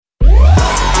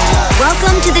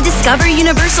Welcome to the Discover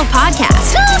Universal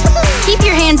podcast. Keep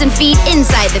your hands and feet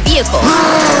inside the vehicle.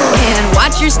 And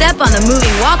watch your step on the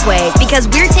moving walkway because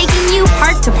we're taking you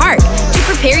park to park to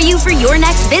prepare you for your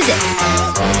next visit.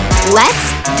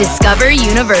 Let's Discover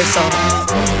Universal.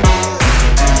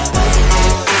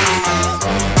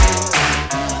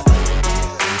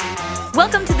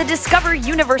 Welcome to the Discover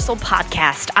Universal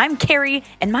podcast. I'm Carrie,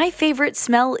 and my favorite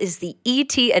smell is the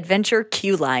E.T. Adventure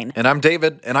queue line. And I'm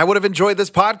David, and I would have enjoyed this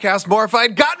podcast more if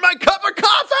I'd gotten my cup of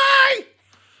coffee!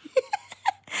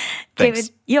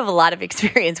 David, you have a lot of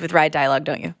experience with ride dialogue,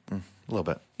 don't you? A little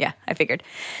bit. Yeah, I figured.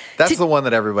 That's the one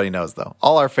that everybody knows, though.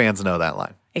 All our fans know that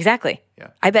line. Exactly. Yeah.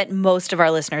 I bet most of our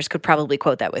listeners could probably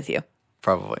quote that with you.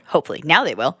 Probably. Hopefully. Now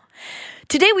they will.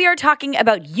 Today we are talking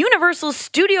about Universal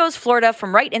Studios Florida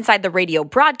from right inside the Radio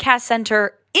Broadcast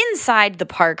Center, inside the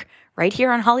park, right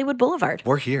here on Hollywood Boulevard.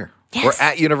 We're here. Yes. We're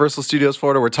at Universal Studios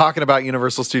Florida. We're talking about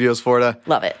Universal Studios Florida.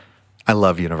 Love it. I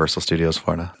love Universal Studios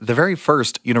Florida. The very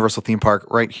first Universal theme park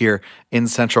right here in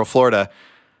Central Florida.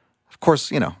 Of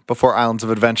course, before Islands of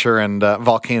Adventure and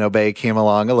Volcano Bay came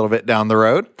along a little bit down the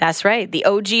road. That's right. The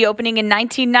OG opening in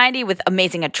 1990 with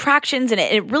amazing attractions, and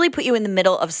it really put you in the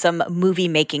middle of some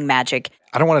movie-making magic.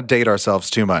 I don't want to date ourselves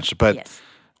too much, but Yes.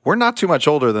 we're not too much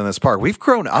older than this park. We've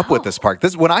grown up with this park.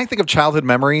 When I think of childhood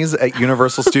memories at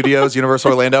Universal Studios,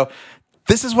 Universal Orlando,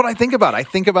 this is what I think about. I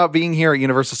think about being here at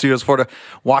Universal Studios Florida,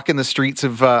 walking the streets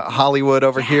of Hollywood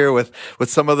over here with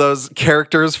some of those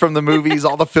characters from the movies,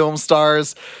 all the film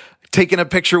stars, taking a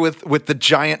picture with the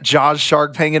giant Jaws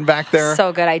shark hanging back there.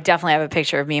 So good. I definitely have a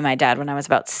picture of me and my dad when I was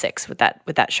about 6 with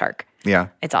that shark. Yeah.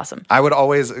 It's awesome. I would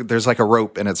always, there's like a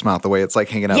rope in its mouth, the way it's like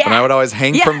hanging up, Yeah. and I would always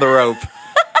hang Yeah. from the rope.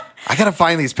 I got to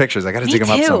find these pictures. I got to dig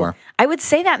them up somewhere. I would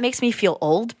say that makes me feel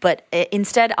old, but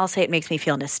instead I'll say it makes me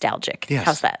feel nostalgic. Yes.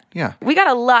 How's that? Yeah. We got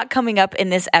a lot coming up in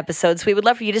this episode, so we would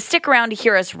love for you to stick around to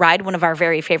hear us ride one of our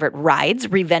very favorite rides,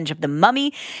 Revenge of the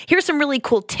Mummy. Here's some really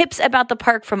cool tips about the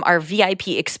park from our VIP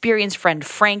experience friend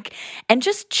Frank, and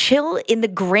just chill in the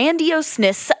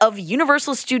grandioseness of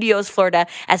Universal Studios Florida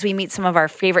as we meet some of our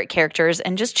favorite characters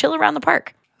and just chill around the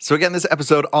park. So again, this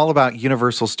episode all about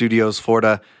Universal Studios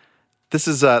Florida. This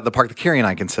is the park that Carrie and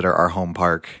I consider our home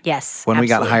park. Yes, When we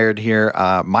got absolutely. hired here,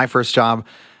 my first job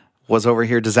was over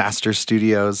here, Disaster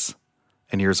Studios,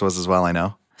 and yours was as well, I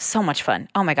know. So much fun.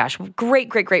 Oh my gosh.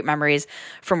 Great memories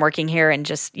from working here and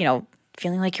just,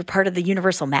 feeling like you're part of the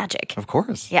Universal magic. Of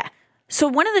course. Yeah. So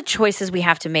one of the choices we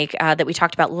have to make that we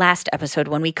talked about last episode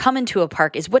when we come into a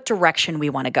park is what direction we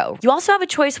want to go. You also have a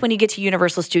choice when you get to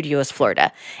Universal Studios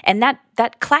Florida. And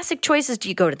that classic choice is, do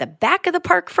you go to the back of the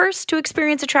park first to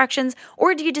experience attractions,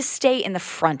 or do you just stay in the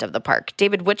front of the park?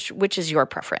 David, which is your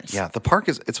preference? Yeah, the park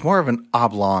it's more of an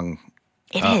oblong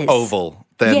It is. oval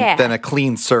than a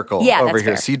clean circle Yeah, over that's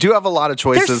here. fair. So you do have a lot of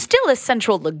choices. There's still a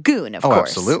central lagoon, of course.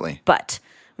 absolutely. But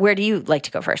where do you like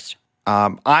to go first?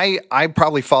 I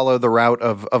probably follow the route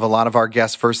of a lot of our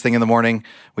guests. First thing in the morning,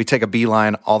 we take a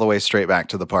beeline all the way straight back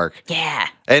to the park. Yeah.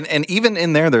 And even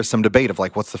in there's some debate of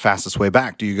like, what's the fastest way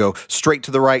back? Do you go straight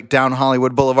to the right, down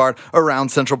Hollywood Boulevard, around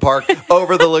Central Park,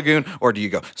 over the lagoon? Or do you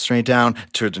go straight down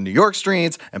to the New York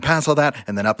streets and pass all that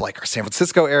and then up like our San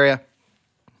Francisco area?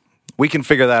 We can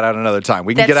figure that out another time.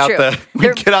 We can That's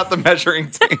get out the measuring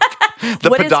tape, the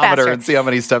What is pedometer, faster? and see how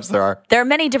many steps there are. There are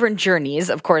many different journeys,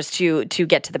 of course, to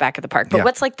get to the back of the park. But Yeah.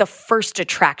 what's like the first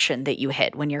attraction that you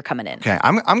hit when you're coming in? Okay,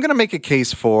 I'm going to make a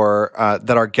case for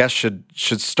that our guests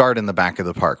should start in the back of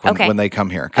the park when they come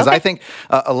here, because Okay. I think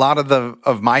a lot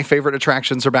of my favorite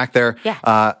attractions are back there.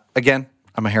 Yeah. Again,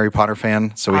 I'm a Harry Potter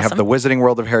fan, so we have Awesome. the Wizarding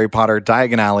World of Harry Potter,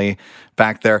 Diagon Alley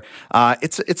back there.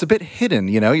 It's a bit hidden,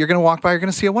 you're going to walk by, you're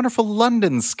going to see a wonderful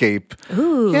Londonscape.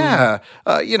 Ooh. Yeah.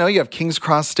 You have King's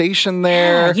Cross Station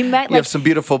there. Yeah, you might, have some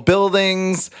beautiful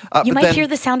buildings. You but might then- hear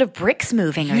the sound of bricks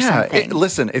moving or something.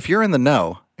 listen, if you're in the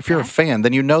know, if you're a fan,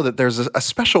 then you know that there's a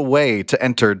special way to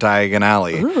enter Diagon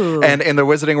Alley. Ooh. And in the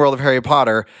Wizarding World of Harry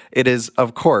Potter, it is,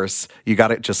 of course, you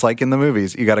got it just like in the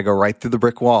movies. You got to go right through the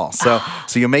brick wall. So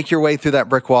you make your way through that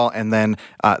brick wall, and then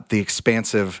the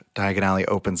expansive Diagon Alley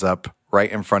opens up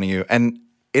right in front of you. And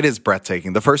it is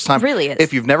breathtaking. The first time, Really is.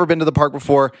 if you've never been to the park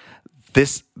before,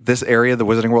 this area, the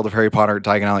Wizarding World of Harry Potter,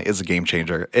 Diagon Alley, is a game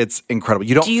changer. It's incredible.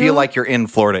 You don't feel like you're in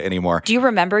Florida anymore. Do you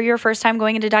remember your first time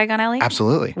going into Diagon Alley?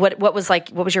 Absolutely. What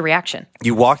was your reaction?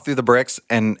 You walk through the bricks,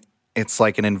 and it's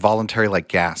like an involuntary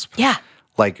gasp. Yeah.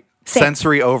 Like Same.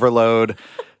 sensory overload.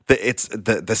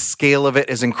 The scale of it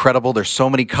is incredible. There's so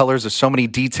many colors. There's so many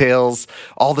details.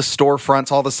 All the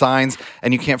storefronts, all the signs,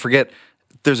 and you can't forget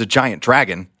there's a giant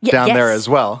dragon down there yes. as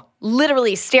well.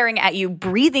 literally staring at you,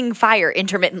 breathing fire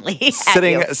intermittently at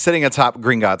you. Sitting atop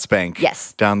Gringotts Bank.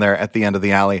 Yes. Down there at the end of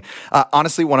the alley.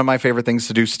 Honestly, one of my favorite things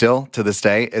to do still to this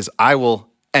day is I will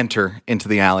enter into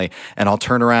the alley and I'll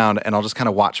turn around and I'll just kind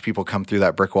of watch people come through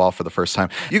that brick wall for the first time.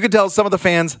 You could tell some of the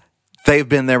fans, they've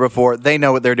been there before. They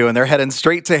know what they're doing. They're heading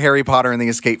straight to Harry Potter and the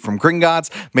Escape from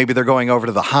Gringotts. Maybe they're going over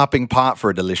to the Hopping Pot for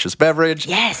a delicious beverage.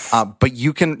 Yes. But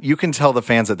you can tell the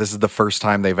fans that this is the first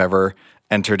time they've ever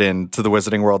entered into the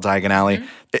Wizarding World Diagon Alley.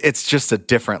 It's just a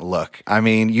different look. I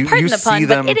mean, you Pardon the see pun,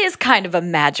 them. but it is kind of a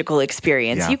magical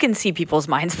experience. Yeah. You can see people's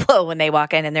minds blow when they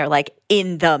walk in and they're like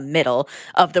in the middle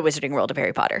of the Wizarding World of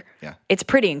Harry Potter. Yeah. It's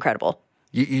pretty incredible.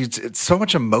 It's so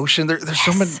much emotion. There's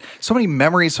so many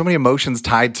memories, so many emotions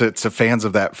tied to fans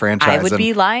of that franchise. I would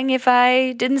be lying if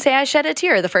I didn't say I shed a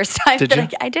tear the first time Did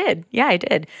that you? I did. Yeah, I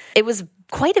did. It was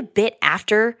quite a bit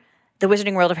after the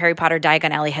Wizarding World of Harry Potter Diagon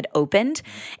Alley had opened,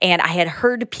 and I had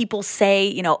heard people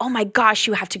say, oh my gosh,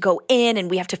 you have to go in and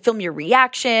we have to film your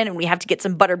reaction and we have to get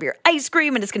some butterbeer ice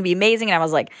cream and it's going to be amazing. And I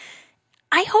was like,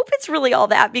 I hope it's really all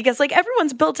that because like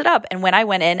everyone's built it up. And when I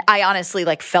went in, I honestly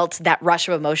like felt that rush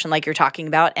of emotion like you're talking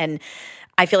about. And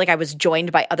I feel like I was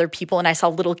joined by other people and I saw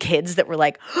little kids that were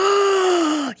like,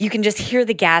 you can just hear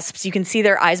the gasps. You can see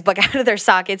their eyes bug out of their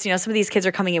sockets. Some of these kids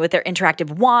are coming in with their interactive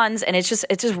wands and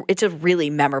it's a really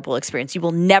memorable experience. You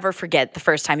will never forget the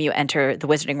first time you enter the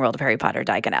Wizarding World of Harry Potter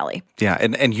Diagon Alley. Yeah,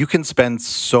 and you can spend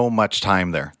so much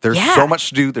time there. There's Yeah. so much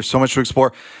to do. There's so much to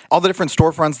explore. All the different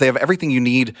storefronts, they have everything you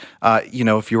need.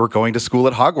 If you were going to school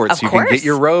at Hogwarts, Of you course. can get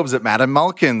your robes at Madame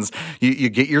Malkin's. You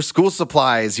get your school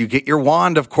supplies. You get your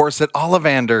wand, of course, at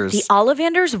Ollivander's. The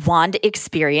Ollivander's wand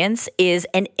experience is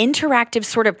an interactive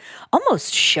sort of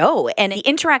almost show. And the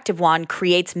interactive wand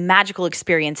creates magical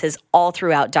experiences all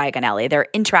throughout Diagon Alley. There are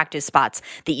interactive spots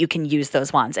that you can use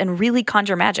those wands and really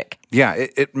conjure magic. Yeah,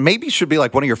 it maybe should be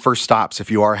like one of your first stops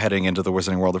if you are heading into the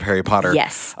Wizarding World of Harry Potter.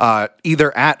 Yes.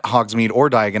 Either at Hogsmeade or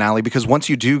Diagon Alley, because once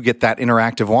you do get that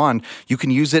interactive wand, you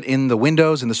can use it in the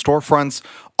windows, in the storefronts,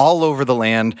 all over the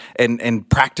land, and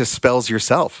practice spells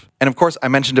yourself. And of course, I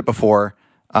mentioned it before,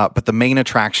 but the main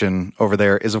attraction over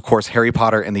there is, of course, Harry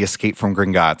Potter and the Escape from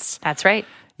Gringotts. That's right.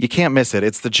 You can't miss it.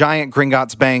 It's the giant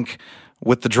Gringotts Bank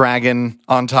with the dragon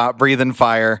on top breathing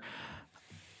fire.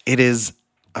 It is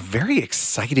a very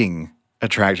exciting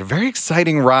attraction, very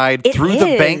exciting ride It through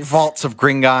the bank is. vaults of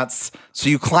Gringotts. So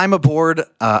you climb aboard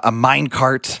a mine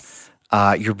cart.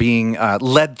 You're being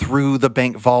led through the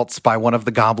bank vaults by one of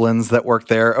the goblins that work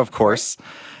there, of course.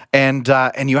 And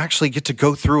you actually get to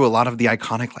go through a lot of the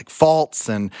iconic like vaults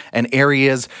and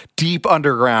areas deep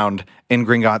underground in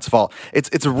Gringotts Vault.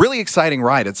 It's a really exciting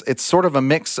ride. It's sort of a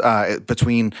mix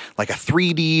between like a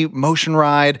 3D motion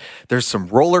ride. There's some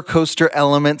roller coaster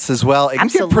elements as well. It can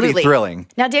get pretty thrilling.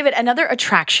 Now, David, another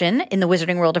attraction in the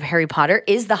Wizarding World of Harry Potter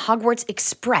is the Hogwarts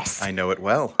Express. I know it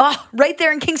well. Oh, right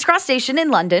there in King's Cross Station in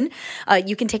London.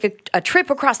 You can take a trip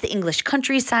across the English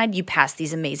countryside. You pass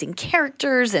these amazing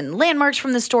characters and landmarks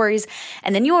from the stories,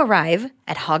 and then you arrive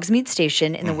at Hogsmeade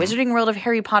Station in the Wizarding World of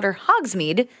Harry Potter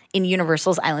Hogsmeade in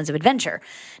Universal's Islands of Adventure.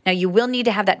 Now, you will need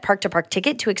to have that park-to-park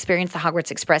ticket to experience the Hogwarts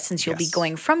Express since you'll be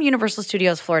going from Universal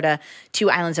Studios Florida to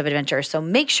Islands of Adventure. So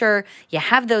make sure you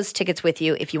have those tickets with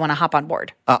you if you want to hop on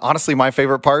board. Honestly, my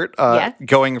favorite part,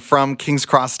 going from King's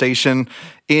Cross Station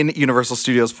in Universal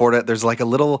Studios Florida, there's like a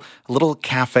little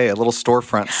cafe, a little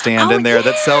storefront stand in there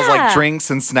that sells like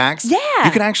drinks and snacks. Yeah.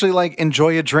 You can actually like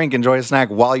enjoy a drink, enjoy a snack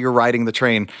while you're riding the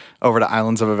train over to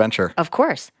Islands of Adventure. Of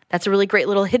course. That's a really great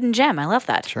little hidden gem. I love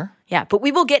that. Sure. Yeah, but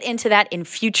we will get into that in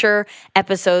future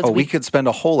episodes. We could spend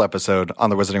a whole episode on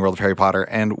the Wizarding World of Harry Potter,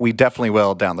 and we definitely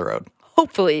will down the road.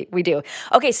 Hopefully we do.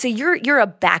 Okay, so you're a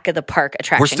back of the park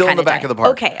attraction. We're still in the back of the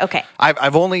park. Okay.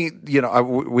 I've only,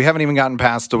 we haven't even gotten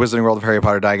past the Wizarding World of Harry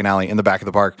Potter Diagon Alley in the back of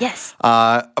the park. Yes.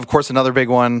 Of course, another big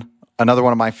one, another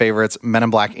one of my favorites, Men in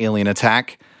Black Alien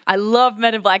Attack. I love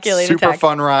Men in Black Alien Super Attack.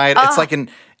 fun ride. It's like an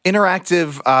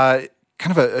interactive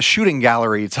kind of a shooting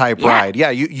gallery type ride. Yeah,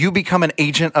 you become an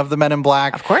agent of the Men in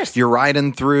Black. Of course. You're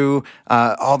riding through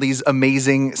all these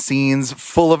amazing scenes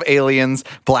full of aliens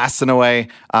blasting away,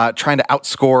 trying to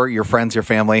outscore your friends, your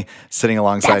family, sitting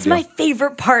alongside That's you. my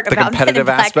favorite part The about Men in competitive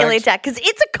Black aspect. Alien Attack because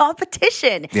it's a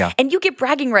competition. Yeah. And you get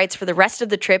bragging rights for the rest of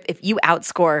the trip if you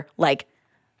outscore like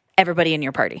everybody in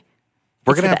your party.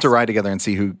 We're It's going to the have to best. ride together and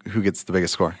see who gets the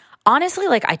biggest score. Honestly,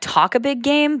 like I talk a big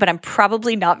game, but I'm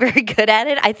probably not very good at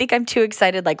it. I think I'm too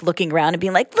excited, like looking around and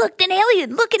being like, look, an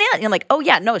alien, look, an alien. And I'm like, oh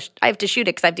yeah, no, I have to shoot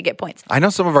it because I have to get points. I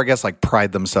know some of our guests like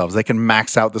pride themselves. They can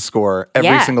max out the score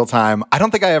every single time. I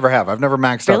don't think I ever have. I've never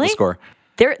maxed out the score.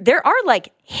 There are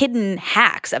like hidden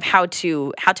hacks of how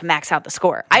to max out the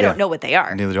score. I don't know what they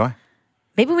are. Neither do I.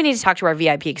 Maybe we need to talk to our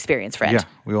VIP experience friend. Yeah,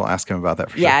 we will ask him about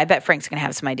that for sure. Yeah, I bet Frank's going to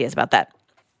have some ideas about that.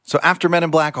 So after Men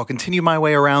in Black, I'll continue my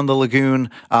way around the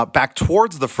lagoon, back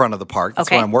towards the front of the park. That's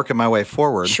Okay. why I'm working my way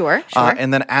forward. Sure.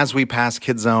 And then as we pass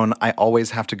Kid Zone, I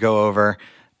always have to go over,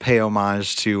 pay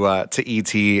homage to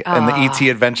E.T. and the E.T.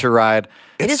 Adventure Ride.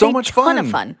 It's is so a much ton of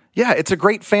fun. Yeah, it's a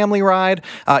great family ride.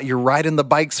 You're riding the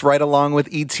bikes right along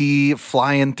with E.T.,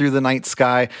 flying through the night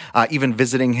sky, even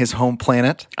visiting his home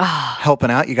planet, helping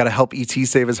out. You got to help E.T.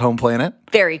 save his home planet.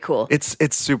 Very cool.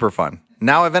 It's super fun.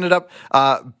 Now I've ended up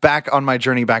back on my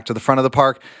journey back to the front of the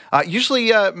park.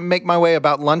 Usually make my way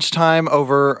about lunchtime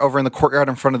over in the courtyard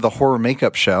in front of the horror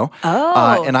makeup show.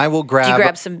 Oh. And I will grab... Do you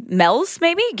grab some Mel's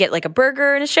maybe? Get like a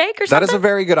burger and a shake or something? That is a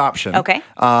very good option. Okay.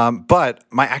 But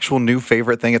my actual new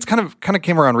favorite thing, it's kind of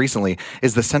came around recently,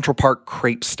 is the Central Park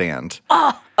crepe stand.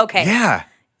 Oh, okay. Yeah.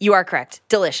 You are correct.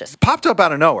 Delicious. Popped up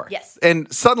out of nowhere. Yes.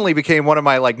 And suddenly became one of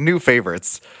my new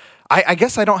favorites. I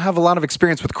guess I don't have a lot of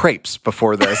experience with crepes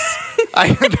before this.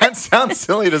 That sounds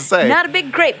silly to say. Not a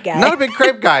big crepe guy. Not a big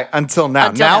crepe guy until now.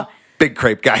 Until now. Big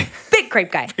crepe guy. Big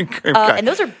crepe guy. Big crepe guy. And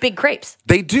those are big crepes.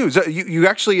 They do. So you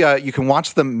actually you can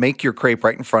watch them make your crepe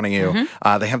right in front of you.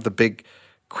 They have the big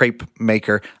crepe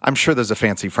maker. I'm sure there's a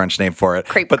fancy French name for it.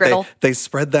 Crepe but griddle. They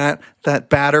spread that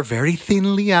batter very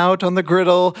thinly out on the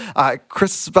griddle,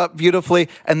 crisps up beautifully,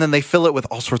 and then they fill it with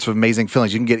all sorts of amazing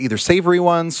fillings. You can get either savory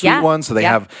ones, sweet ones. So they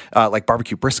have like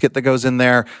barbecue brisket that goes in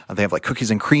there. They have like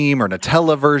cookies and cream or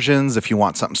Nutella versions if you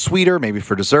want something sweeter, maybe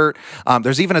for dessert.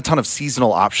 There's even a ton of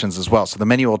seasonal options as well. So the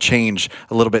menu will change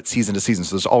a little bit season to season.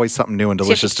 So there's always something new and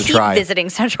delicious so you have to keep try. Visiting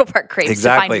Central Park Crepes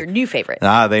Exactly. to find your new favorite.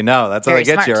 They know. That's how Very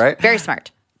they get smart. you, right? Very smart.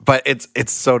 But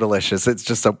it's so delicious. It's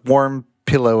just a warm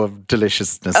pillow of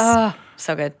deliciousness. Oh,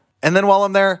 so good. And then while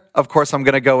I'm there, of course, I'm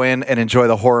going to go in and enjoy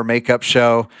the horror makeup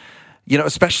show. You know,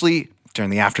 especially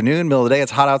during the afternoon, middle of the day,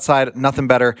 it's hot outside. Nothing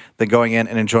better than going in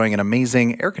and enjoying an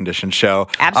amazing air-conditioned show.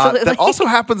 Absolutely. That also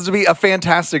happens to be a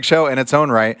fantastic show in its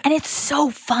own right. And it's so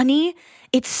funny.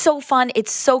 It's so fun. It's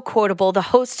so quotable. The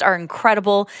hosts are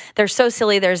incredible. They're so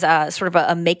silly. There's sort of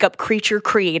a makeup creature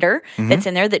creator that's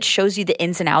in there that shows you the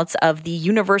ins and outs of the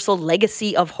Universal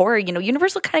legacy of horror. You know,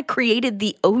 Universal kind of created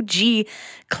the OG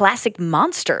classic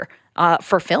monster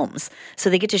for films. So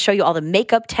they get to show you all the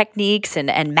makeup techniques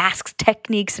and mask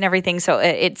techniques and everything. So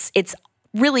it's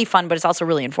really fun, but it's also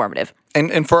really informative.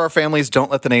 And for our families, don't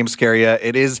let the name scare you.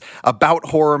 It is about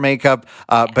horror makeup,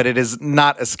 but it is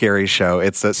not a scary show.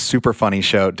 It's a super funny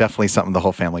show. Definitely something the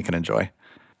whole family can enjoy.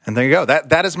 And there you go.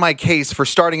 That is my case for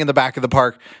starting in the back of the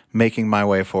park, making my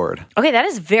way forward. Okay, that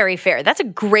is very fair. That's a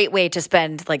great way to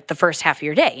spend like the first half of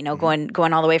your day, you know,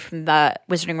 going all the way from the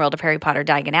Wizarding World of Harry Potter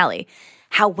Diagon Alley.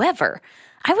 However,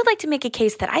 I would like to make a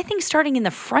case that I think starting in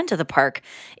the front of the park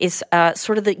is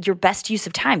sort of your best use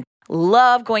of time.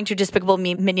 Love going to Despicable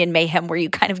Me Minion Mayhem, where you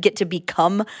kind of get to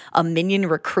become a minion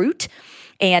recruit.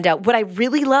 And what I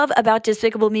really love about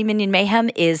Despicable Me Minion Mayhem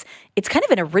is it's kind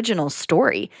of an original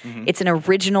story. It's an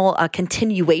original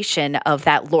continuation of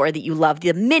that lore that you love.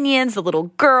 The minions, the little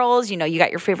girls, you know, you got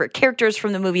your favorite characters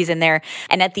from the movies in there.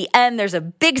 And at the end, there's a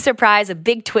big surprise, a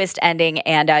big twist ending,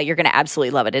 and you're going to absolutely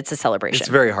love it. It's a celebration. It's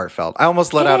very heartfelt. I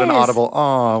almost let It out an is. audible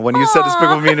 "aw" when you said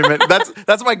Despicable Me Minion.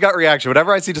 That's my gut reaction.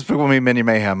 Whenever I see Despicable Me Minion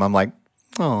Mayhem, I'm like,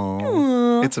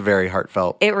 oh, it's a very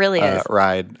heartfelt. It really is.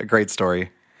 Ride, a great story.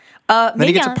 Then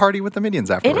you get to party with the minions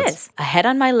It afterwards. is. Ahead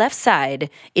on my left side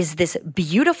is this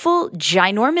beautiful,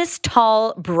 ginormous,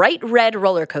 tall, bright red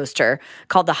roller coaster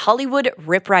called the Hollywood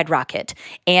Rip Ride Rocket.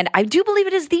 And I do believe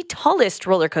it is the tallest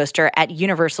roller coaster at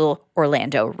Universal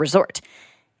Orlando Resort.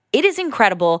 It is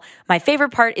incredible. My favorite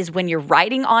part is when you're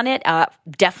riding on it.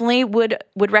 Definitely would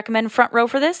recommend front row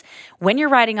for this. When you're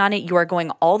riding on it, you are going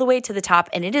all the way to the top,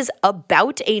 and it is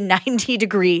about a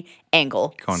 90-degree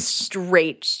angle. Going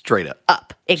straight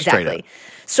up. Exactly.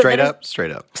 Straight that is- up.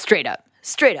 Straight up.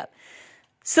 Straight up.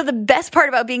 So the best part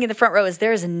about being in the front row is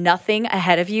there is nothing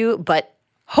ahead of you but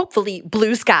hopefully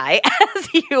blue sky as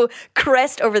you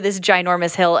crest over this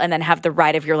ginormous hill and then have the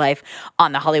ride of your life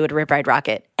on the Hollywood Rip Ride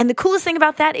Rocket. And the coolest thing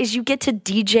about that is you get to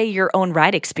DJ your own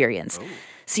ride experience. Oh.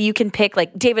 So you can pick,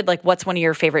 like, David, like, what's one of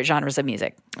your favorite genres of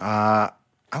music? I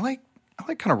like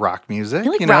kind of rock music.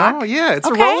 You like you know? rock? Yeah, it's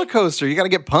Okay. a roller coaster. You got to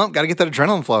get pumped. Got to get that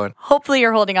adrenaline flowing. Hopefully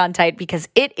you're holding on tight because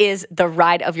it is the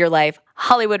ride of your life.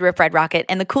 Hollywood Rip Ride Rocket.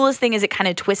 And the coolest thing is it kind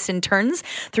of twists and turns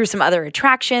through some other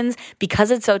attractions.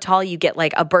 Because it's so tall, you get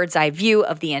like a bird's eye view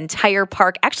of the entire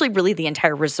park, actually really the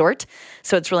entire resort.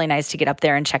 So it's really nice to get up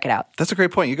there and check it out. That's a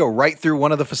great point. You go right through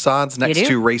one of the facades next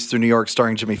to Race Through New York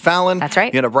starring Jimmy Fallon. That's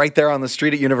right. You end up right there on the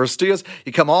street at Universal Studios.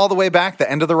 You come all the way back. The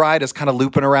end of the ride is kind of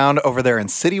looping around over there in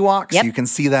City Walk. Yep. So you can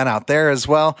see that out there as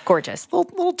well. Gorgeous.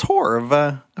 Little tour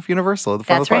of Universal at the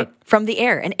front of the park. That's right. From the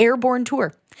air, an airborne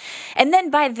tour. And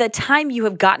then by the time you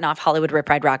have gotten off Hollywood Rip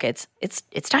Ride Rockets, it's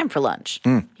time for lunch,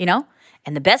 you know?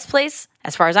 And the best place,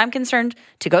 as far as I'm concerned,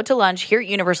 to go to lunch here at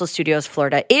Universal Studios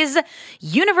Florida is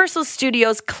Universal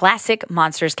Studios Classic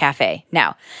Monsters Cafe.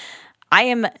 Now, I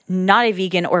am not a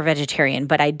vegan or vegetarian,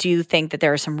 but I do think that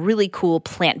there are some really cool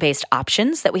plant-based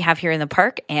options that we have here in the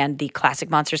park, and the Classic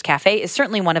Monsters Cafe is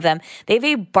certainly one of them. They have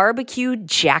a barbecue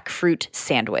jackfruit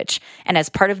sandwich, and as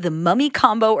part of the Mummy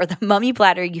combo or the Mummy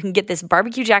platter, you can get this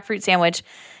barbecue jackfruit sandwich.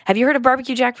 Have you heard of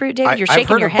barbecue jackfruit, David? You're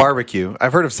shaking your head. I've heard of barbecue.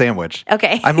 I've heard of sandwich.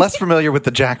 Okay. I'm less familiar with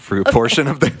the jackfruit portion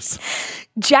of this.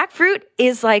 Jackfruit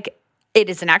is like, it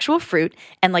is an actual fruit,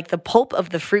 and like the pulp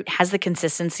of the fruit has the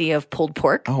consistency of pulled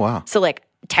pork. Oh, wow. So like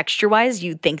texture-wise,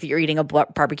 you'd think that you're eating a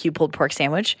barbecue pulled pork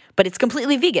sandwich, but it's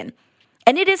completely vegan.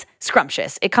 And it is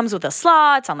scrumptious. It comes with a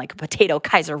slaw. It's on like a potato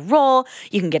Kaiser roll.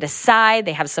 You can get a side.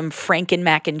 They have some Franken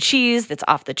mac and cheese that's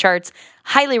off the charts.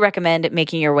 Highly recommend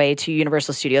making your way to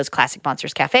Universal Studios Classic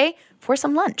Monsters Cafe for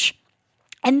some lunch.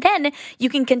 And then you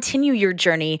can continue your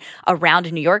journey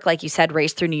around New York. Like you said,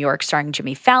 Race Through New York starring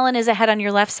Jimmy Fallon is ahead on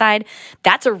your left side.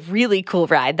 That's a really cool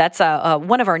ride. That's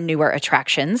one of our newer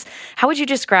attractions. How would you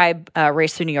describe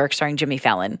Race Through New York starring Jimmy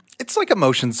Fallon? It's like a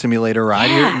motion simulator ride.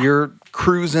 Yeah. You're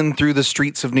cruising through the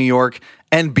streets of New York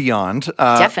and beyond.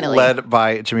 Definitely. Led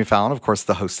by Jimmy Fallon, of course,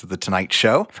 the host of The Tonight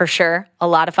Show. For sure. A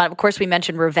lot of fun. Of course, we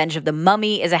mentioned Revenge of the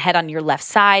Mummy is ahead on your left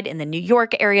side in the New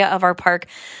York area of our park.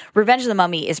 Revenge of the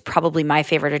Mummy is probably my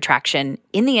favorite attraction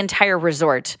in the entire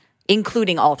resort,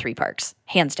 including all three parks,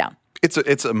 hands down.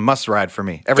 It's a must ride for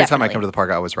me. Every time I Definitely. come to the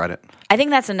park, I always ride it. I think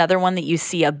that's another one that you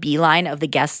see a beeline of the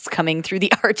guests coming through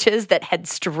the arches that head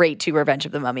straight to Revenge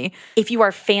of the Mummy. If you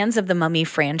are fans of the Mummy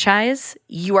franchise,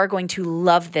 you are going to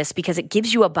love this because it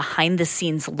gives you a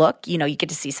behind-the-scenes look. You know, you get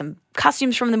to see some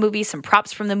costumes from the movie, some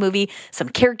props from the movie, some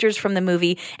characters from the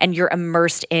movie, and you're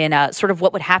immersed in sort of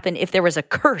what would happen if there was a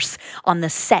curse on the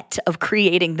set of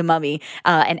creating the Mummy.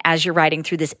 And as you're riding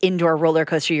through this indoor roller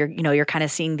coaster, you're kind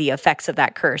of seeing the effects of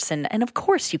that curse. And of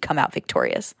course, you come out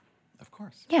victorious. Of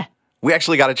course. Yeah. We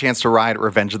actually got a chance to ride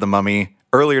Revenge of the Mummy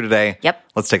earlier today. Yep.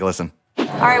 Let's take a listen. All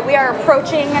right, we are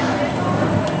approaching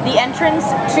the entrance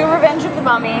to Revenge of the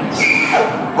Mummy.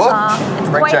 It's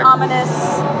quite ominous.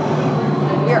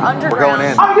 We're underground. We're going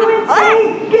in. Are you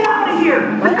insane? Get out of here!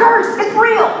 The curse, it's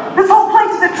real! This whole place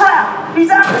is a trap!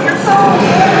 He's after your soul!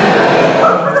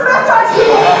 Look for the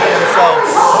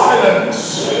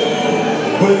Silence!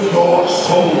 With your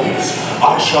souls,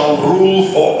 I shall rule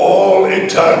for all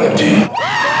eternity.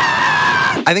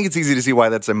 I think it's easy to see why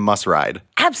that's a must ride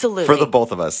Absolutely. for the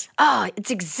both of us. Oh,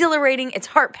 it's exhilarating. It's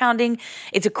heart pounding.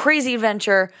 It's a crazy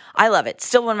adventure. I love it.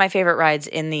 Still one of my favorite rides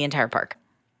in the entire park.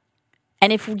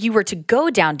 And if you were to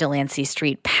go down Delancey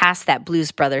Street past that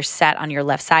Blues Brothers set on your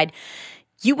left side,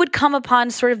 you would come upon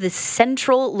sort of the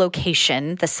central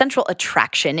location, the central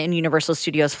attraction in Universal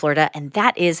Studios Florida, and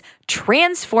that is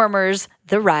Transformers: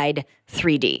 The Ride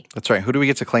 3D. That's right. Who do we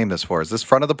get to claim this for? Is this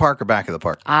front of the park or back of the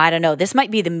park? I don't know. This might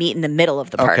be the meet in the middle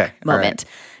of the park Okay, all moment.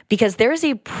 right. Because there's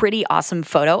a pretty awesome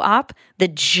photo op, the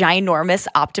ginormous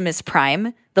Optimus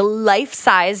Prime, the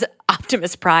life-size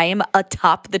Optimus Prime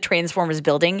atop the Transformers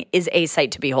building is a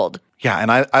sight to behold. Yeah,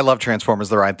 and I love Transformers: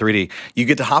 The Ride 3D. You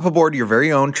get to hop aboard your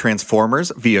very own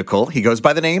Transformers vehicle. He goes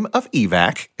by the name of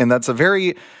Evac, and that's a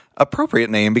very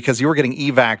appropriate name because you were getting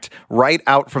evac'd right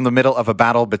out from the middle of a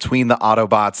battle between the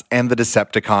Autobots and the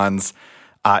Decepticons.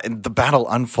 And the battle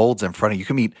unfolds in front of you. You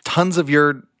can meet tons of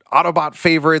your Autobot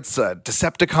favorites,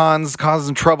 Decepticons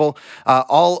causing trouble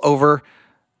all over.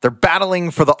 They're battling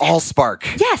for the Allspark.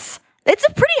 Yes, it's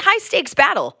a pretty high-stakes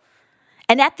battle.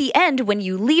 And at the end, when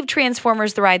you leave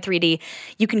Transformers: The Ride 3D,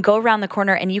 you can go around the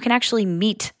corner and you can actually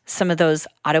meet some of those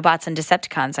Autobots and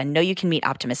Decepticons. I know you can meet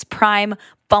Optimus Prime,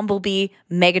 Bumblebee,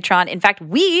 Megatron. In fact,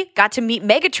 we got to meet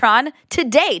Megatron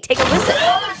today. Take a listen.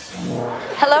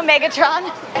 Hello,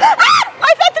 Megatron.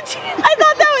 I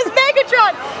thought that was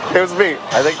Megatron. It was me.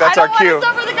 I think that's I our don't cue. want to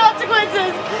suffer the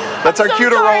consequences. That's our cue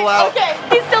to roll out. Okay,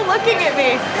 he's still looking at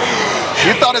me.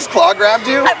 You thought his claw grabbed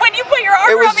you? When you put your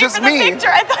arm It was around me just for the me.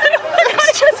 picture, I thought it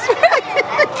was just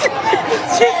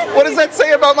What does that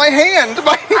say about my hand?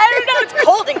 I don't know, it's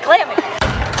cold and clammy.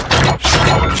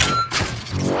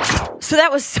 So that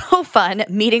was so fun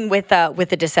meeting with the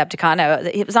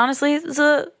Decepticon. It was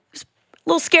a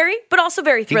little scary, but also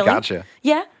very thrilling. He got you.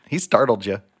 Yeah. He startled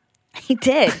you. He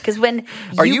did, because when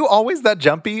Are you always that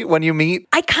jumpy when you meet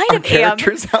I kind of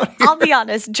characters am. out here? I'll be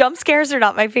honest, jump scares are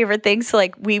not my favorite thing. So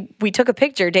like we took a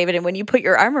picture, David, and when you put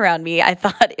your arm around me, I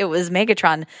thought it was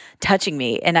Megatron touching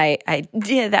me, and I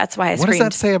that's why I What screamed. does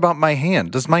that say about my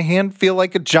hand? Does my hand feel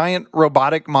like a giant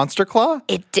robotic monster claw?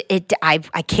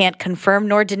 I can't confirm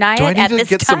nor deny Do I it need at to this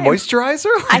get time. some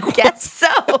moisturizer? I guess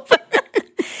so.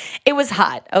 It was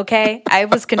hot, okay? I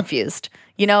was confused.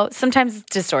 Sometimes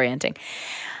it's disorienting.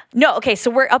 No, okay, so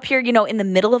we're up here, in the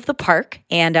middle of the park,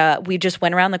 and we just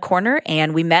went around the corner,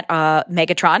 and we met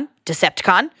Megatron,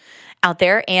 Decepticon, out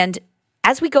there. And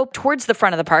as we go towards the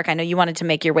front of the park, I know you wanted to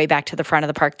make your way back to the front of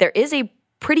the park, there is a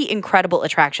pretty incredible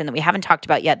attraction that we haven't talked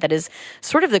about yet that is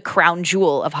sort of the crown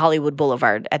jewel of Hollywood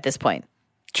Boulevard at this point.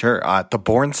 Sure. The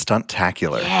Bourne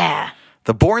Stuntacular. Yeah.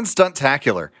 The Bourne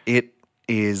Stuntacular. It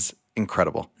is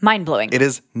incredible. Mind-blowing. It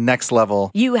is next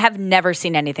level. You have never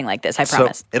seen anything like this, I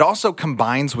promise. So it also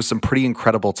combines with some pretty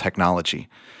incredible technology.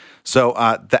 So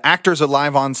the actors are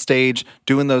live on stage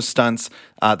doing those stunts.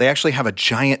 They actually have a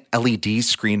giant LED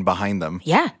screen behind them.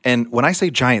 Yeah. And when I say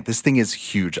giant, this thing is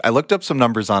huge. I looked up some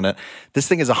numbers on it. This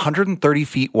thing is 130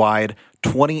 feet wide,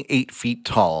 28 feet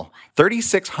tall,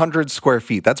 3,600 square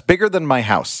feet. That's bigger than my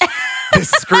house. This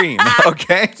screen,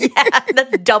 okay? Yeah,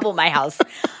 that's double my house.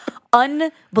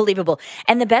 Unbelievable.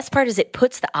 And the best part is it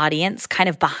puts the audience kind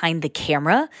of behind the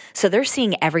camera. So they're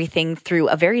seeing everything through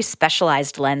a very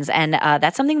specialized lens. And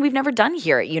that's something we've never done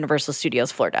here at Universal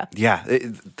Studios Florida. Yeah,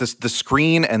 the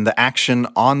screen and the action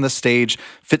on the stage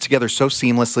fit together so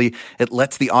seamlessly. It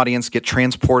lets the audience get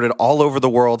transported all over the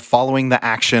world following the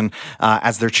action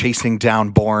as they're chasing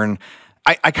down Bourne.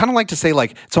 I kind of like to say,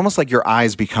 like, it's almost like your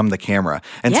eyes become the camera.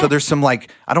 And so there's some,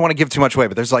 like, I don't want to give too much away,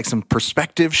 but there's like some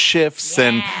perspective shifts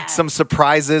and some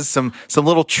surprises, some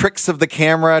little tricks of the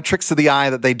camera, tricks of the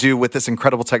eye that they do with this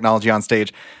incredible technology on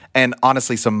stage. And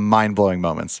honestly, some mind-blowing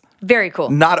moments. Very cool.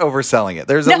 Not overselling it.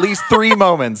 There's at least 3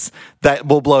 moments that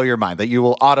will blow your mind, that you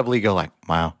will audibly go like,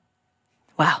 wow.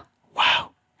 Wow.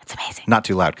 Wow. That's amazing. Not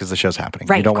too loud because the show's happening.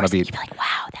 Right. You don't want want to be. You'd be like,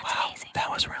 wow, that's amazing. That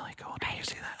was really cool. Did you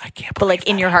see that? I can't believe But like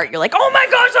in that your heart, you're like, oh my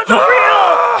gosh, that's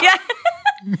real.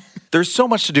 Yeah. There's so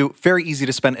much to do. Very easy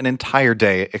to spend an entire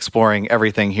day exploring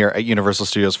everything here at Universal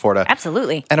Studios Florida.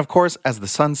 Absolutely. And of course, as the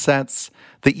sun sets,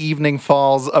 the evening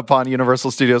falls upon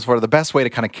Universal Studios Florida, the best way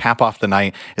to kind of cap off the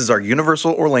night is our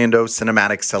Universal Orlando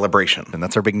Cinematic Celebration. And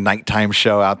that's our big nighttime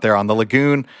show out there on the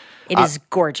lagoon. It is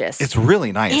gorgeous. It's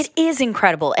really nice. It is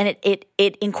incredible. And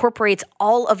it incorporates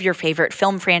all of your favorite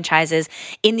film franchises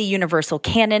in the Universal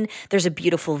canon. There's a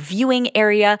beautiful viewing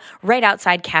area right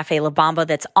outside Cafe La Bamba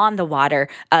that's on the water.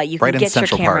 You can Right in get your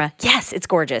Central camera. Park. Yes, it's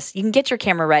gorgeous. You can get your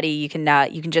camera ready. You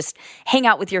can just hang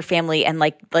out with your family and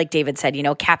like David said,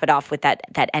 cap it off with that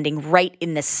ending right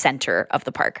in the center of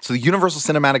the park. So the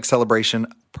Universal Cinematic Celebration,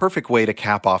 perfect way to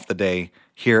cap off the day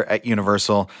here at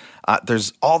Universal.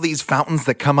 There's all these fountains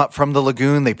that come up from the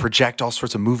lagoon. They project all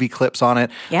sorts of movie clips on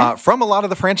it from a lot of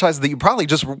the franchises that you probably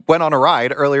just went on a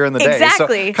ride earlier in the day.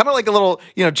 Exactly. So kind of like a little,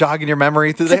 jog in your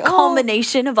memory through the day. It's a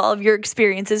culmination of all of your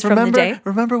experiences from the day.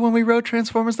 Remember when we rode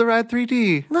Transformers The Ride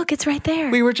 3D? Look, it's right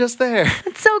there. We were just there.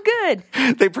 It's so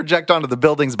good. They project onto the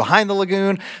buildings behind the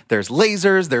lagoon. There's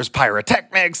lasers. There's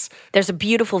pyrotechnics. There's a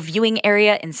beautiful viewing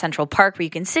area in Central Park where you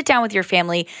can sit down with your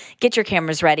family, get your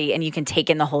cameras ready, and you can take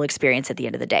in the whole experience at the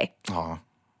end of the day. Aw,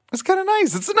 it's kind of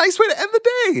nice. It's a nice way to end the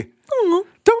day.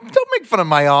 Don't make fun of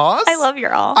my awes. I love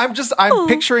your awe. I'm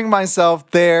picturing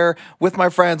myself there with my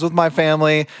friends, with my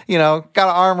family, got an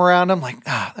arm around them, like,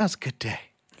 that was a good day.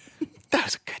 That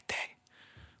was a good day.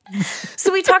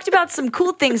 So we talked about some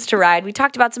cool things to ride. We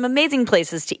talked about some amazing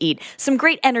places to eat, some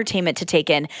great entertainment to take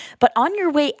in. But on your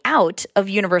way out of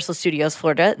Universal Studios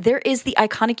Florida, there is the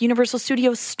iconic Universal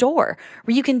Studios store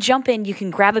where you can jump in, you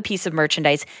can grab a piece of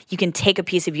merchandise, you can take a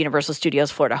piece of Universal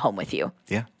Studios Florida home with you.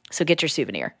 Yeah. So get your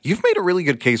souvenir. You've made a really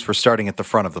good case for starting at the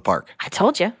front of the park. I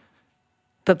told you.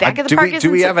 But back of the park is do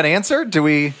we have an answer?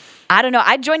 I don't know.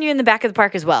 I'd join you in the back of the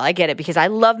park as well. I get it because I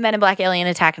love Men in Black, Alien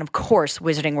Attack, and of course,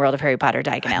 Wizarding World of Harry Potter,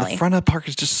 Diagon Alley. The front of the park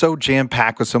is just so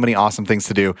jam-packed with so many awesome things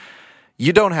to do.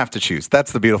 You don't have to choose.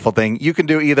 That's the beautiful thing. You can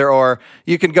do either or.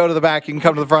 You can go to the back. You can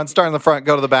come to the front, start in the front,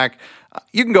 go to the back.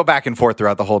 You can go back and forth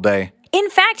throughout the whole day. In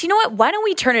fact, you know what? Why don't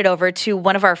we turn it over to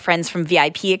one of our friends from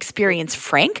VIP Experience,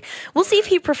 Frank? We'll see if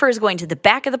he prefers going to the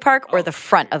back of the park or the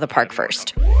front of the park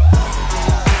first.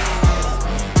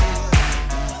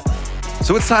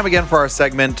 So it's time again for our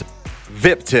segment,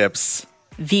 VIP Tips.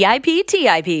 VIP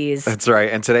TIPs. That's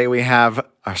right. And today we have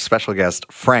our special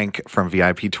guest, Frank from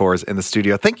VIP Tours in the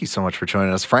studio. Thank you so much for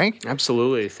joining us, Frank.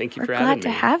 Absolutely. Thank you for having me. Glad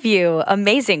to have you.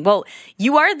 Amazing. Well,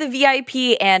 you are the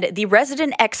VIP and the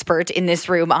resident expert in this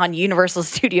room on Universal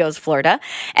Studios Florida.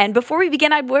 And before we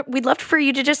begin, we'd love for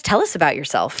you to just tell us about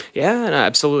yourself. Yeah, no,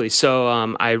 absolutely. So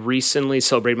I recently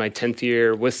celebrated my 10th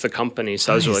year with the company,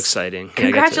 so that was really exciting.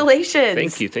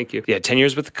 Congratulations. Thank you. Yeah, 10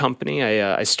 years with the company.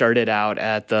 I started out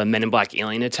at the Men in Black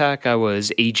Alien Attack. I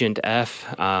was Agent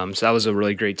F, so that was a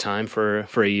really great time for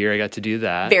a year. I got to do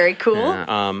that. Very cool.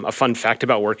 Yeah. A fun fact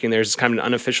about working there is it's kind of an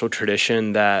unofficial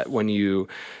tradition that when you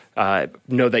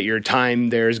know that your time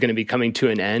there is going to be coming to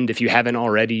an end, if you haven't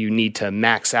already, you need to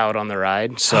max out on the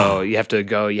ride. So you have to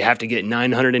get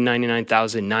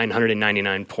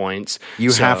 999,999 points.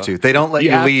 You have to. They don't let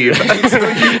you leave until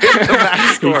you get the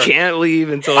max score. You can't leave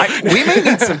until... we may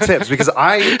need some tips because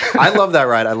I love that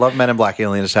ride. I love Men in Black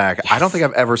Alien Attack. Yes. I don't think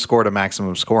I've ever scored a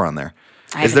maximum score on there.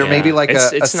 Is there maybe like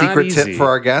a secret tip for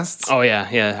our guests? Oh,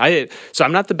 yeah. So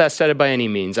I'm not the best at it by any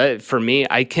means. For me,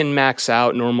 I can max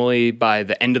out normally by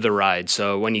the end of the ride.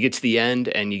 So when you get to the end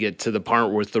and you get to the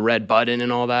part with the red button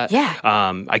and all that,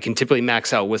 I can typically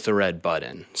max out with the red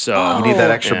button. So you need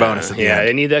that extra bonus at the end. Yeah,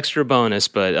 I need the extra bonus.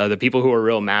 But the people who are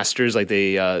real masters, like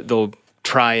they'll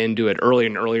try and do it earlier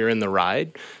and earlier in the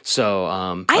ride. So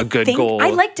a good goal.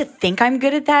 I like to think I'm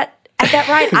good at that. At that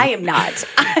ride, I am not.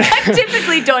 I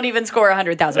typically don't even score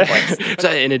 100,000 points.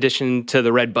 So in addition to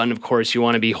the red button, of course, you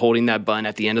want to be holding that button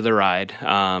at the end of the ride.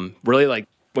 Really, like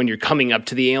when you're coming up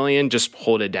to the alien, just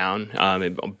hold it down.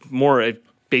 It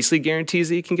basically guarantees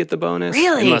that you can get the bonus.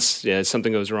 Really? Unless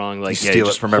something goes wrong. Like you steal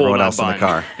it from everyone else in the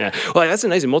car. Yeah. Well, that's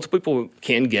nice. Multiple people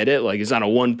can get it. Like it's not a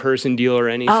one-person deal or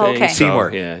anything. Oh, okay. So,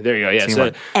 teamwork. Yeah, there you go. Yeah.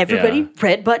 Teamwork. So, everybody,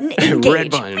 red button, engage.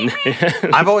 Red button.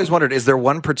 I've always wondered, is there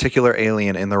one particular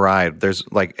alien in the ride? There's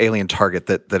like alien target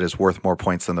that is worth more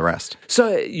points than the rest.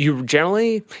 So you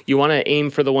want to aim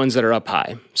for the ones that are up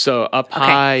high. So up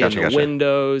high in the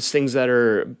windows, things that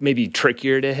are maybe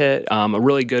trickier to hit. A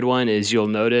really good one is you'll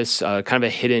notice kind of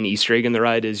a hidden Easter egg in the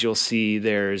ride is you'll see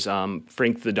there's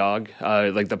Frank the dog,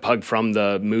 like the pug from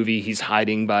the movie. He's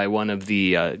hiding by one of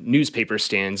the newspaper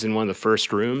stands in one of the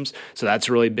first rooms. So that's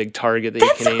a really big target that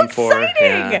you can aim for.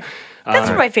 Yeah. That's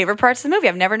one of my favorite parts of the movie.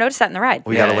 I've never noticed that in the ride.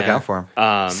 We got to look out for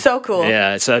him. So cool.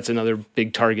 Yeah, so that's another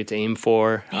big target to aim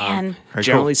for. Man.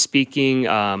 Generally speaking,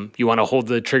 you want to hold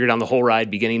the trigger down the whole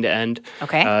ride, beginning to end.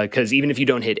 Okay. Because even if you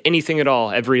don't hit anything at all,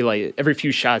 every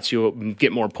few shots you'll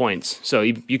get more points. So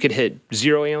you could hit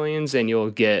 0 aliens and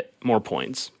you'll get more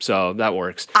points. So that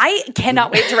works. I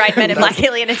cannot wait to ride Men in Black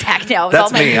Alien Attack now with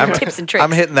That's all my me. tips and tricks.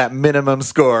 I'm hitting that minimum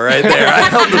score right there. I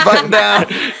held the button down.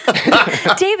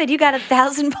 David, you got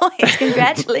 1,000 points.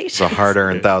 Congratulations. It's a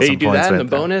hard-earned 1,000 you do points. that, right and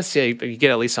the bonus, you get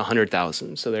at least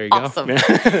 100,000. So there you awesome. go.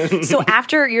 So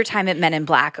after your time at Men in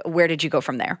Black, where did you go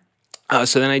from there?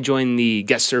 So then I joined the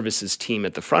guest services team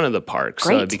at the front of the park.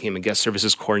 Great. So I became a guest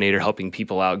services coordinator, helping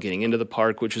people out getting into the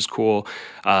park, which is cool.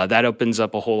 That opens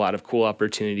up a whole lot of cool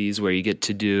opportunities where you get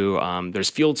to do, there's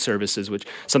field services, which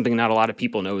something not a lot of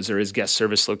people know is there is guest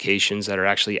service locations that are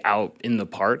actually out in the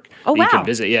park. Oh, wow. You can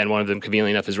visit. Yeah, and one of them,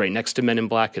 conveniently enough, is right next to Men in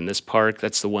Black in this park.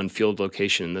 That's the one field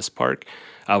location in this park.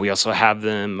 We also have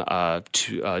them,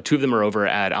 two of them are over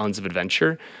at Islands of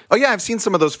Adventure. Oh, yeah, I've seen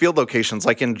some of those field locations,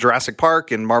 like in Jurassic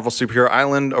Park and Marvel Superhero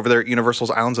Island, over there at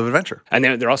Universal's Islands of Adventure. And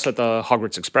they're also at the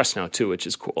Hogwarts Express now, too, which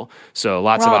is cool. So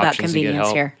lots We're of all options about to get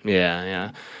help. here.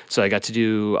 Yeah. So I got to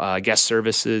do guest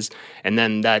services, and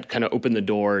then that kind of opened the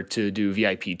door to do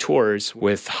VIP tours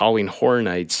with Halloween Horror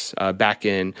Nights back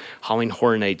in Halloween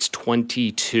Horror Nights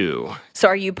 22. So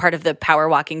are you part of the power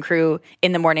walking crew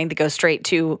in the morning that goes straight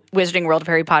to Wizarding World of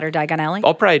Harry Potter, Diagon Alley?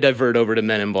 I'll probably divert over to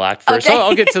Men in Black first. Okay.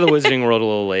 I'll get to the Wizarding World a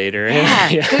little later. Yeah.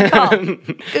 Good call.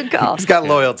 Good call. He's got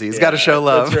loyalty. He's got to show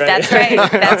love. That's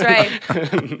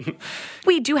right.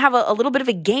 We do have a little bit of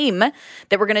a game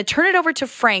that we're going to turn it over to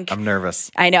Frank. I'm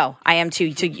nervous. I know. I am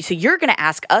too. So you're going to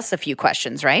ask us a few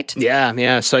questions, right?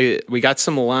 Yeah. So we got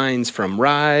some lines from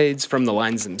rides, from the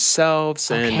lines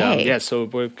themselves. And so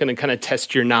we're going to kind of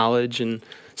test your knowledge and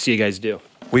see how you guys do.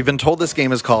 We've been told this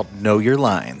game is called Know Your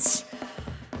Lines.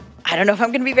 I don't know if I'm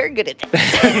going to be very good at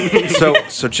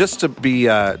this. So just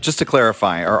to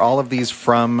clarify, are all of these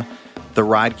from the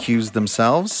ride cues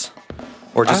themselves?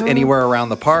 Or just anywhere around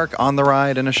the park, on the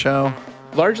ride, in a show?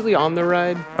 Largely on the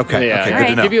ride. Okay, Yeah. good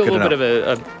to know. Give you a good little to bit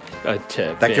know. of a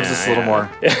tip. That gives us a little more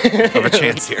of a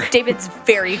chance here. David's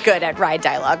very good at ride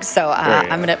dialogue, so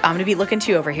I'm gonna be looking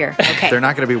to you over here. Okay. They're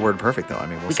not going to be word perfect, though. I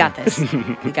mean, we got this.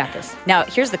 We got this. Now,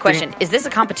 here's the question: is this a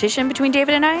competition between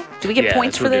David and I? Do we get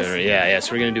points for this?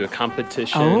 So we're gonna do a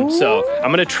competition. So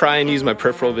I'm gonna try and use my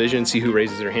peripheral vision, see who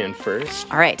raises their hand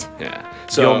first. All right. Yeah.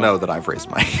 So you'll know that I've raised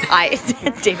my hand.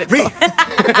 David.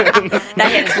 That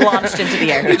hand is launched into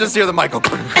the air. You just hear the Michael.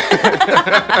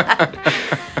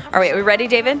 All right, are we ready,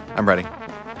 David? I'm ready.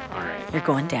 All right. You're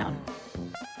going down.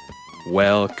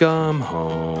 Welcome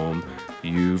home.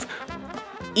 You've.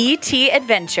 E.T.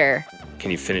 Adventure.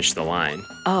 Can you finish the line?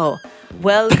 Oh.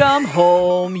 Welcome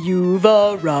home, you've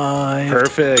arrived.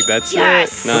 Perfect. That's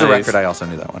yes. it. Nice. For the record, I also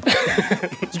knew that one.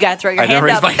 You gotta throw your hand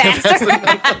up faster.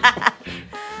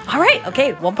 All right.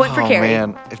 Okay. 1 point for Carrie. Oh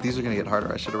man, if these are gonna get harder,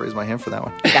 I should have raised my hand for that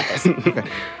one. You got this. Okay.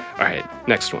 All right.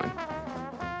 Next one.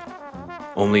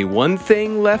 Only one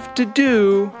thing left to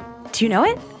do. Do you know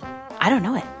it? I don't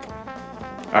know it.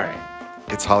 All right.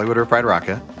 It's Hollywood or Pride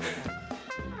Rocket.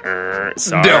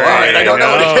 Sorry. No, all right, I don't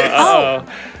know what it is. Oh.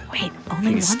 Wait, only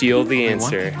Can you steal the One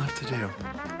answer? thing left to do.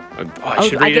 I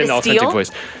should read it in an authentic steal? voice.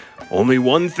 Only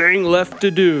one thing left to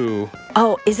do.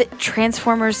 Oh, is it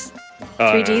Transformers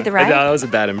 3D, the ride? That was a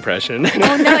bad impression. Oh, no,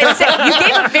 you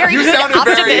gave a very good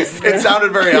optimist. It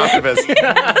sounded very optimist.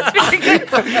 That's very good.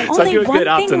 Only you're a one good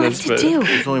thing optimist, left to do.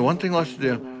 There's only one thing left to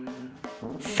do.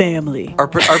 Family. Our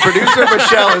producer,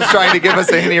 Michelle, is trying to give us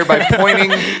a hint here by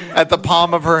pointing at the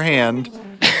palm of her hand.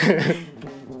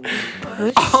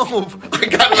 Oh, I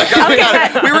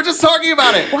got it. We were just talking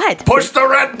about it. What? Push the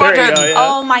red button. Go, yeah.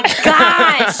 Oh, my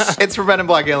gosh. It's for Men in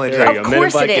Black Alien. There you Of go. Men in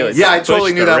course Black it is. Aliens. Yeah, I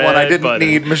totally Push knew the that one. I red didn't button.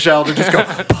 need Michelle to just go,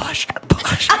 push.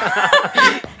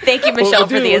 Thank you, Michelle,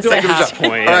 for the assist. half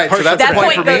point. All right, so that's That a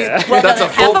point for me. goes, well That's done.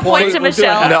 a full half a point to point.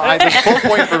 Michelle. No, it's a full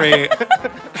point for me.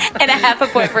 And a half a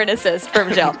point for an assist for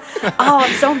Michelle. Oh,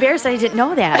 I'm so embarrassed I didn't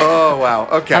know that. Oh, wow.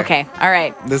 Okay. Okay, all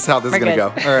right. This is how this We're is going to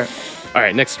good. go. All right. All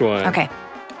right, next one. Okay.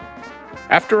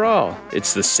 After all,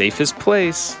 it's the safest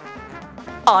place.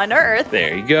 On Earth.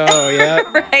 There you go. Yeah.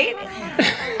 Right?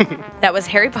 That was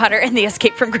Harry Potter and the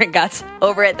Escape from Gringotts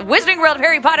over at the Wizarding World of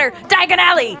Harry Potter, Diagon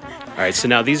Alley. All right, so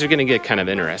now these are going to get kind of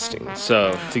interesting.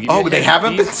 So, to give you Oh, a they hint,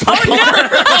 haven't been these- so far.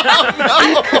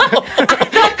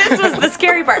 This was the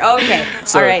scary part. Okay.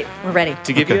 So- all right. We're ready.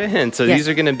 To give you a hint, so Yes. these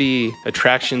are going to be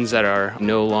attractions that are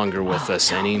no longer with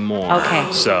us anymore.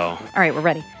 Okay. So, All right. We're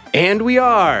ready. and we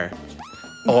are.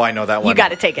 Oh, I know that one. You got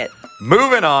to take it.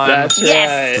 Moving on. That's Yes.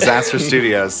 right. Disaster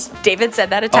Studios. David said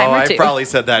that a time Oh, or two. I probably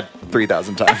said that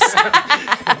 3,000 times.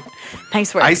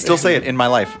 Nice work. I still say it in my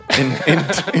life,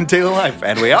 in daily life.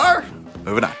 And we are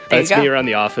moving on. There you That's me go. around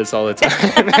the office all the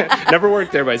time. Never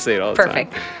worked there, but I say it all the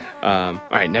Perfect. time. All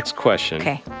right, next question.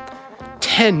 Okay.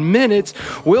 10 minutes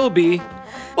will be.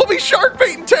 We'll be shark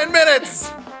bait in 10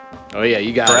 minutes. Oh, yeah,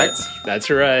 you got Correct. it. That's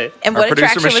right. And Our what producer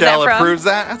attraction was Michelle that from? approves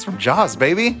that. That's from Jaws,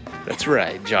 baby. That's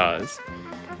right, Jaws.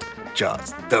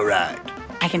 Jaws, the ride.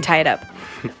 I can tie it up.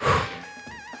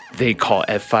 They call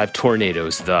F5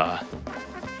 tornadoes the.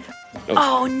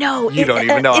 Oh, no. You don't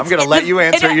even know. I'm going to let you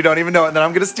answer. You don't even know it, and then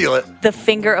I'm going to steal it. The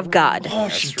finger of God. Oh,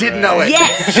 she did know it.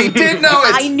 Yes. She did know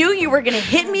it. I knew you were going to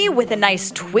hit me with a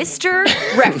nice Twister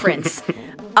reference.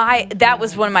 That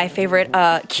was one of my favorite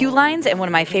cue lines and one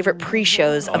of my favorite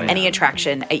pre-shows of any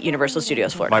attraction at Universal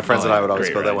Studios Florida. My friends and I would always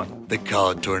Great go that ride. one. They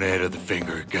call it Tornado the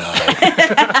Finger of God.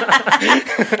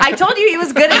 I told you he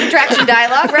was good at attraction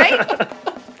dialogue, right?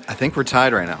 I think we're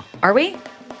tied right now. Are we?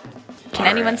 Can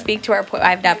anyone speak to our point? I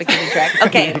have not been keeping track.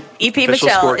 Okay, EP Official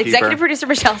Michelle, scorekeeper. executive producer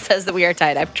Michelle says that we are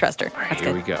tied. I trust her. That's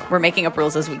here good. we go. We're making up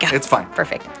rules as we go. It's fine.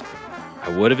 Perfect. I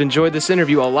would have enjoyed this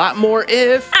interview a lot more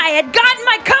if. I had gotten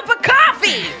my cup of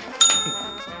coffee.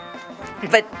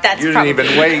 But that's You didn't probably.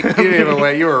 even wait. You didn't even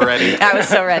wait. You were ready. I was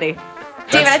so ready.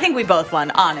 David, I think we both won,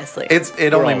 honestly.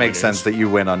 It only all makes winners. sense that you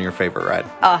win on your favorite ride.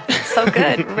 Oh, it's so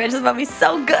good. Revenge of the Mummy's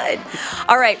so good.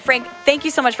 All right, Frank, thank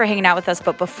you so much for hanging out with us.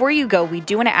 But before you go, we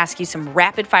do want to ask you some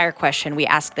rapid fire question. We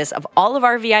ask this of all of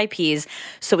our VIPs.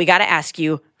 So we got to ask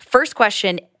you, first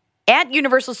question, at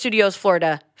Universal Studios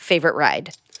Florida, favorite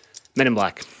ride? Men in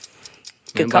Black. Men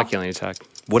Good in Black call. Alien Attack.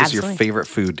 What is Absolutely. your favorite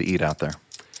food to eat out there?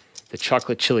 The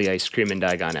chocolate chili ice cream in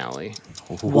Diagon Alley.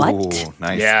 What? Ooh,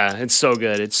 nice. Yeah, it's so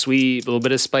good. It's sweet, a little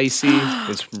bit of spicy.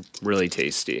 It's really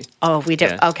tasty. Oh, we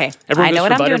did. Yeah. Okay. Everyone I know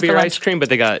goes what for I'm doing for butterbeer lunch. ice cream, but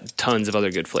they got tons of other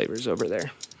good flavors over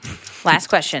there. Last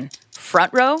question,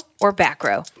 front row or back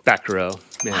row? Back row.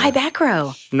 Yeah. Why back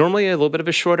row? Normally a little bit of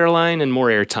a shorter line and more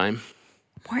airtime.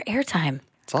 More airtime.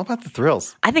 It's all about the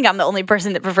thrills. I think I'm the only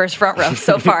person that prefers front row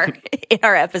so far in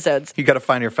our episodes. You got to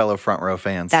find your fellow front row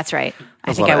fans. That's right. I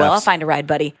There's a think lot I of will. I'll Fs. find a ride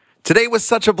buddy. Today was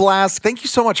such a blast. Thank you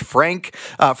so much, Frank,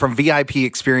 from VIP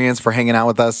Experience, for hanging out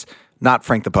with us. Not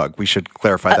Frank the Pug. We should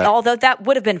clarify that. Although that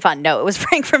would have been fun. No, it was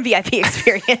Frank from VIP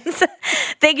Experience.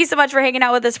 Thank you so much for hanging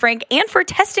out with us, Frank, and for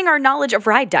testing our knowledge of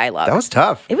ride dialogue. That was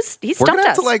tough. He We're stumped gonna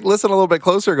have us. to listen a little bit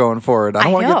closer going forward. I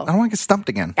don't want to get stumped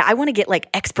again. I want to get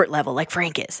expert level like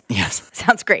Frank is. Yes.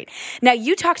 Sounds great. Now,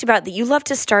 you talked about that you love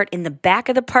to start in the back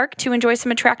of the park to enjoy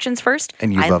some attractions first.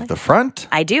 And you love the front.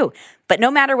 I do. But no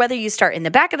matter whether you start in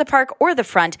the back of the park or the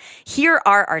front, here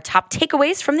are our top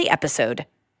takeaways from the episode.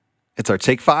 It's our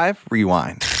Take 5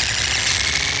 Rewind.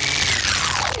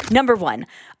 Number 1,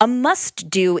 a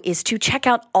must-do is to check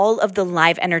out all of the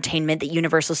live entertainment that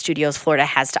Universal Studios Florida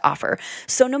has to offer.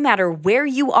 So no matter where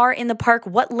you are in the park,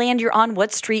 what land you're on,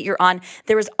 what street you're on,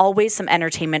 there is always some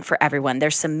entertainment for everyone.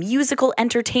 There's some musical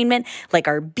entertainment, like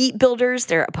our Beat Builders.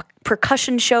 They're a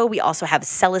percussion show. We also have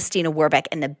Celestina Warbeck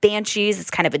and the Banshees.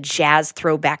 It's kind of a jazz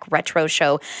throwback retro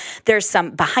show. There's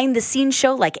some behind-the-scenes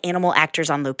show, like Animal Actors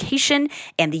on Location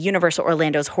and the Universal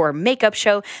Orlando's Horror Makeup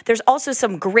Show. There's also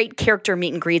some great character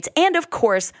meet and greets. And of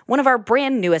course, one of our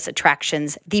brand newest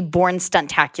attractions, the Born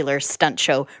Stuntacular Stunt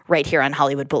Show right here on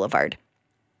Hollywood Boulevard.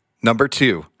 Number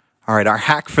 2. All right, our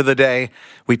hack for the day.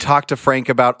 We talked to Frank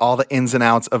about all the ins and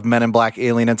outs of Men in Black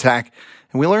Alien Attack,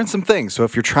 and we learned some things. So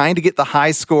if you're trying to get the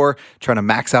high score, trying to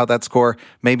max out that score,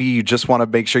 maybe you just want to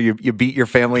make sure you beat your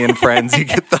family and friends, you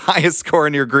get the highest score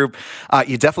in your group,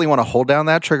 you definitely want to hold down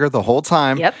that trigger the whole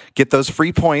time, get those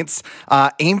free points,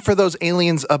 aim for those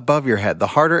aliens above your head. The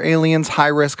harder aliens, high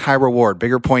risk, high reward,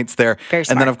 bigger points there. Very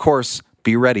smart. And then, of course,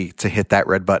 be ready to hit that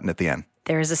red button at the end.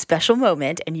 There is a special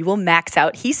moment, and you will max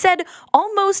out. He said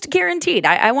almost guaranteed.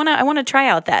 I want to try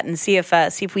out that and see if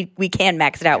we can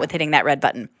max it out with hitting that red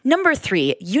button. Number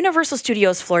 3, Universal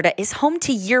Studios Florida is home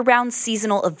to year-round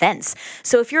seasonal events.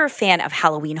 So if you're a fan of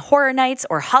Halloween Horror Nights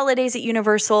or holidays at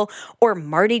Universal or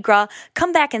Mardi Gras,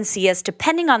 come back and see us.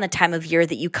 Depending on the time of year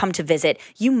that you come to visit,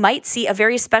 you might see a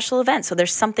very special event. So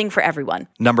there's something for everyone.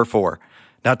 Number 4.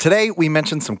 Now, today we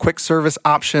mentioned some quick service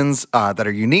options that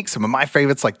are unique. Some of my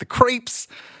favorites, like the crepes.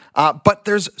 But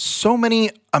there's so many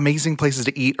amazing places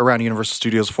to eat around Universal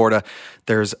Studios Florida.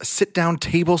 There's sit-down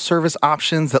table service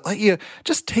options that let you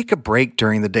just take a break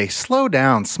during the day. Slow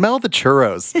down. Smell the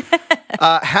churros.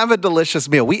 Have a delicious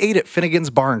meal. We ate at Finnegan's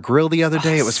Bar and Grill the other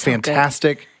day. It was so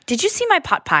fantastic. Good. Did you see my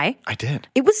pot pie? I did.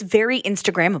 It was very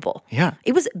Instagrammable. Yeah.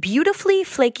 It was beautifully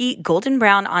flaky, golden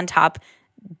brown on top,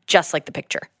 just like the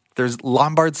picture. There's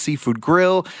Lombard Seafood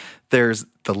Grill. There's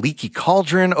the Leaky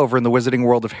Cauldron over in the Wizarding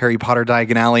World of Harry Potter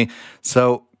Diagon Alley.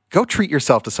 So go treat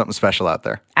yourself to something special out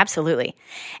there. Absolutely.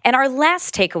 And our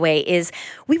last takeaway is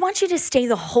we want you to stay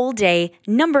the whole day.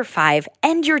 Number 5,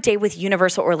 end your day with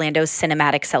Universal Orlando's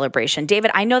Cinematic Celebration.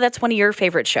 David, I know that's one of your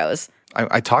favorite shows.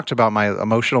 I talked about my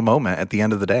emotional moment at the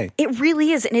end of the day. It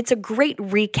really is. And it's a great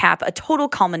recap, a total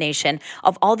culmination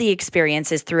of all the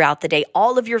experiences throughout the day,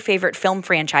 all of your favorite film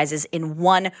franchises in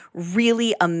one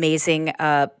really amazing,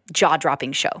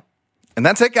 jaw-dropping show. And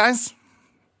that's it, guys.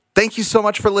 Thank you so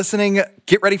much for listening.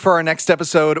 Get ready for our next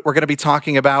episode. We're going to be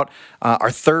talking about our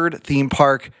 3rd theme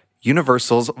park,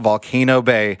 Universal's Volcano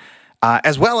Bay,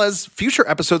 as well as future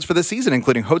episodes for this season,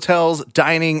 including hotels,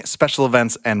 dining, special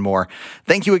events, and more.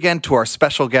 Thank you again to our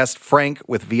special guest, Frank,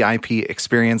 with VIP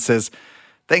Experiences.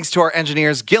 Thanks to our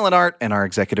engineers, Gil and Art, and our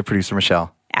executive producer,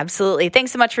 Michelle. Absolutely.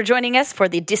 Thanks so much for joining us for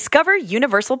the Discover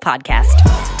Universal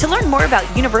podcast. To learn more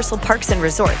about Universal Parks and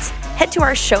Resorts, head to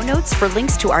our show notes for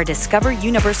links to our Discover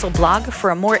Universal blog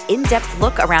for a more in-depth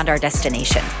look around our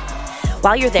destination.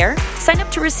 While you're there, sign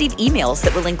up to receive emails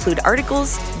that will include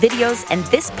articles, videos, and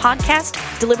this podcast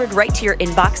delivered right to your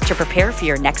inbox to prepare for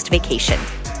your next vacation.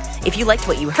 If you liked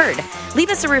what you heard, leave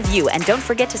us a review and don't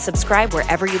forget to subscribe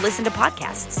wherever you listen to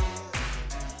podcasts.